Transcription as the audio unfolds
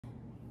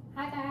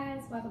Hi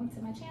guys, welcome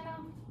to my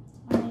channel.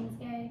 My name is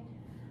Gay.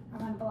 I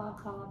run a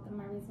blog called The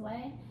Murray's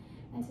Way,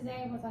 and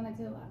today we're going to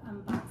do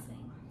an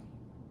unboxing.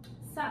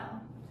 So,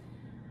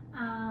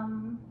 I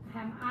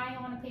have an eye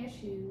on a pair of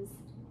shoes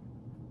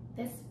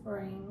this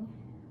spring.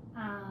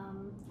 I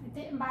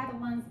didn't buy the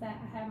ones that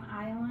I have an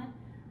eye on.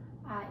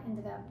 I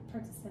ended up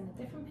purchasing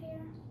a different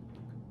pair,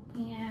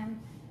 and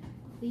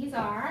these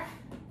are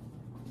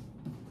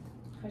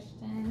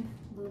Christian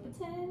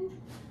Louboutin.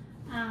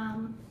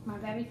 My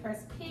very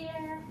first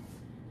pair.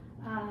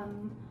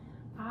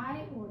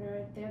 I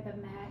ordered, they're the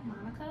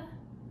Madmonica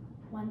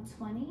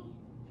 120,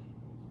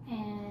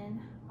 and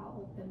I'll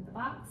open the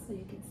box so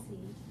you can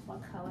see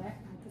what color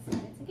I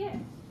decided to get.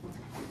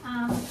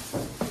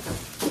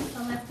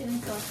 So let's get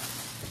into it.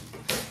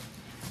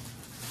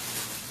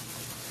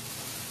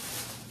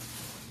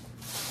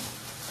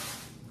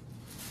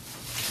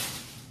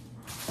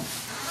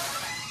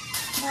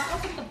 So I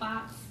opened the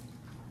box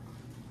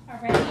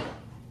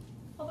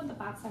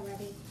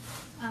already.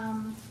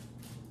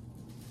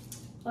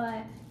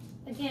 But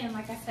again,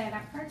 like I said, I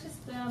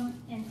purchased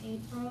them in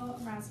April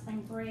around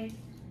spring break.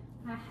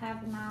 I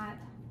have not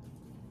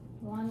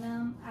worn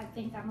them. I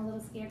think I'm a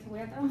little scared to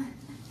wear them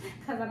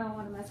because I don't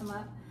want to mess them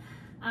up.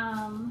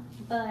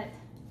 But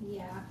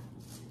yeah,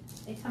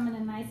 they come in a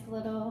nice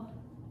little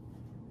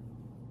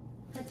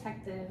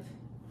protective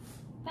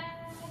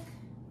bag.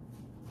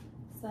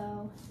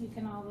 So you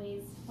can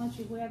always, once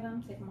you wear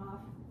them, take them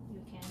off,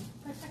 you can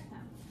protect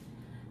them.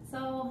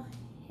 So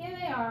here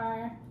they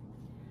are.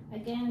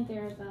 Again,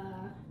 they're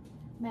the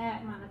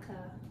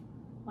Madmonica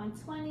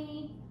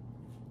 120.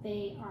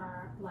 They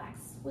are black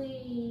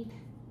suede.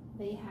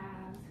 They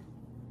have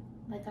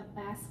like a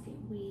basket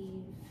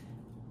weave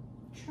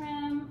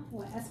trim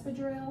or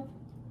espadrille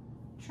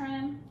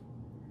trim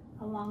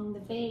along the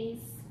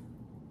base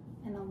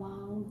and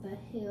along the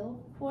heel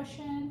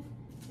portion.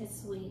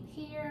 It's suede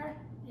here.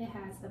 It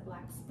has the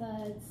black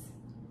studs,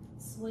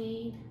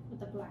 suede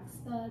with the black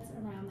studs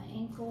around the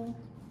ankle,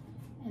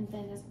 and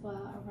then as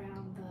well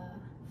around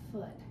the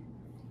foot.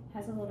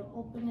 Has a little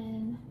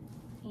opening,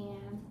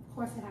 and of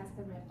course it has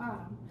the red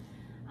bottom.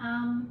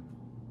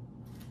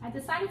 I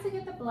decided to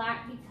get the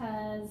black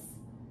because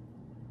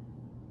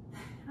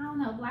I don't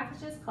know, black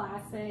is just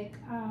classic.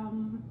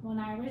 When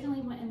I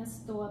originally went in the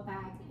store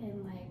back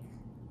in like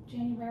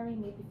January,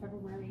 maybe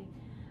February,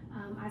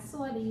 I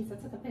saw these. I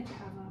took a picture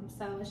of them,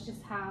 so it's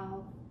just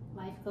how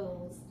life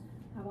goes.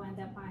 I wound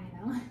up buying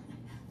them.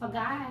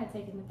 Forgot I had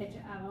taken the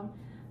picture of them,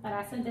 but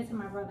I sent it to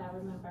my brother, I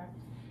remember.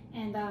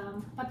 And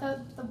but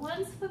the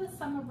ones for the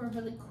summer were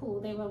really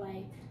cool. They were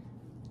like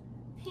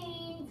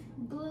pink,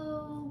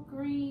 blue,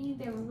 green.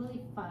 They were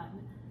really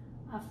fun,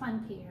 a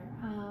fun pair.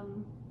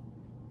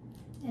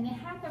 And it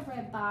had the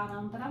red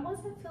bottom, but I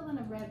wasn't feeling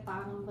the red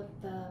bottom with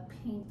the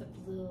pink, the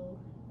blue,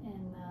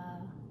 and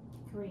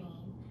the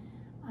green.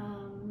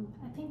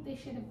 I think they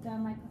should have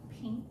done like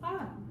a pink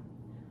bottom,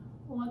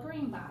 or a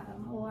green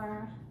bottom,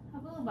 or a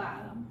blue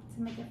bottom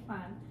to make it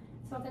fun,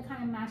 so it could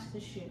kind of match the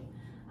shoe.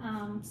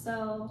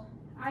 So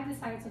I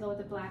decided to go with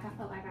the black. I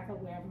felt like I could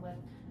wear them with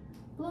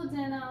blue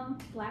denim,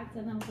 black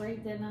denim, gray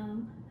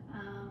denim.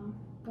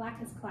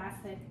 Black is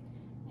classic,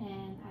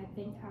 and I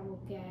think I will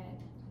get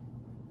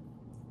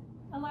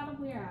a lot of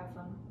wear out of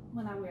them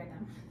when I wear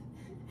them,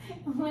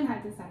 when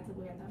I decide to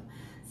wear them.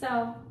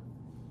 So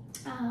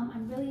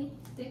I'm really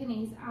digging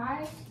these.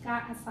 I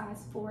got a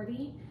size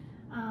 40.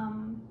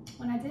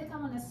 When I did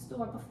go in the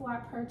store, before I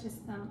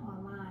purchased them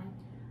online,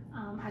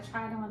 I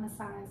tried them on a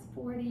size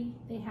 40.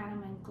 They had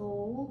them in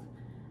gold,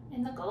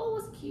 and the gold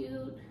was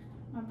cute.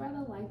 My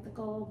brother liked the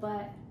gold,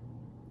 but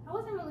I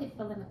wasn't really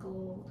feeling the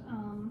gold.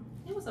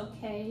 It was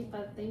okay,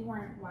 but they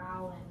weren't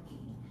wowing me.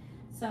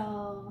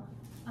 So,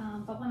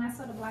 but when I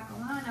saw the black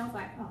online, I was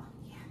like, oh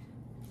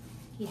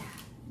yeah.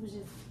 It was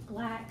just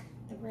black,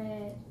 the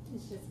red.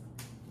 It's just,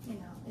 you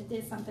know, it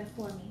did something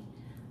for me.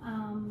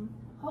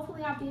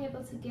 Hopefully I'll be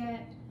able to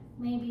get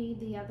maybe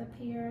the other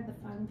pair, the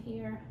fun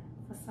pair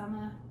for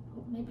summer,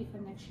 maybe for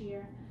next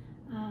year.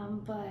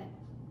 But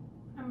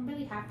I'm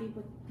really happy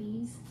with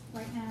these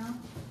right now.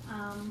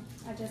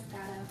 I just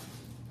gotta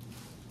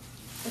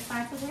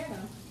decide to wear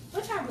them,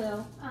 which I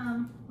will.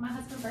 My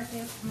husband's birthday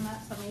is coming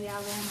up, so maybe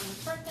I'll wear them on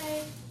his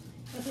birthday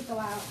if we go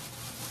out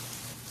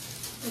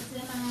to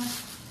dinner,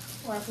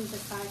 or if we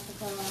decide to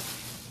go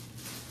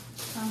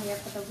somewhere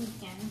for the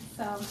weekend.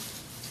 So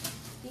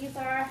these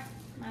are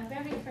my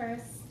very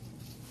first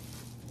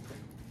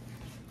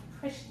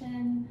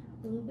Christian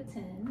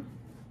Louboutin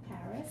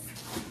Paris,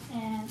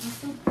 and I'm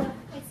super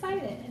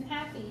excited and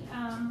happy.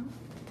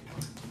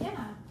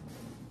 Yeah,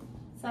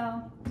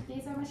 so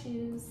these are my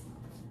shoes.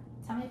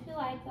 Tell me if you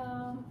like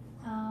them.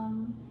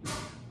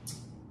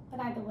 But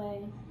either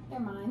way, they're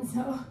mine,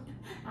 so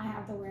I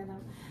have to wear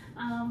them.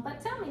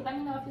 But tell me, let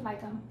me know if you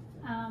like them.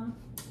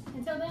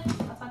 Until then,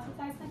 I'll talk to you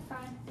guys next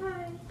time.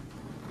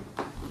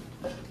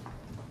 Bye.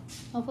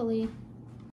 Hopefully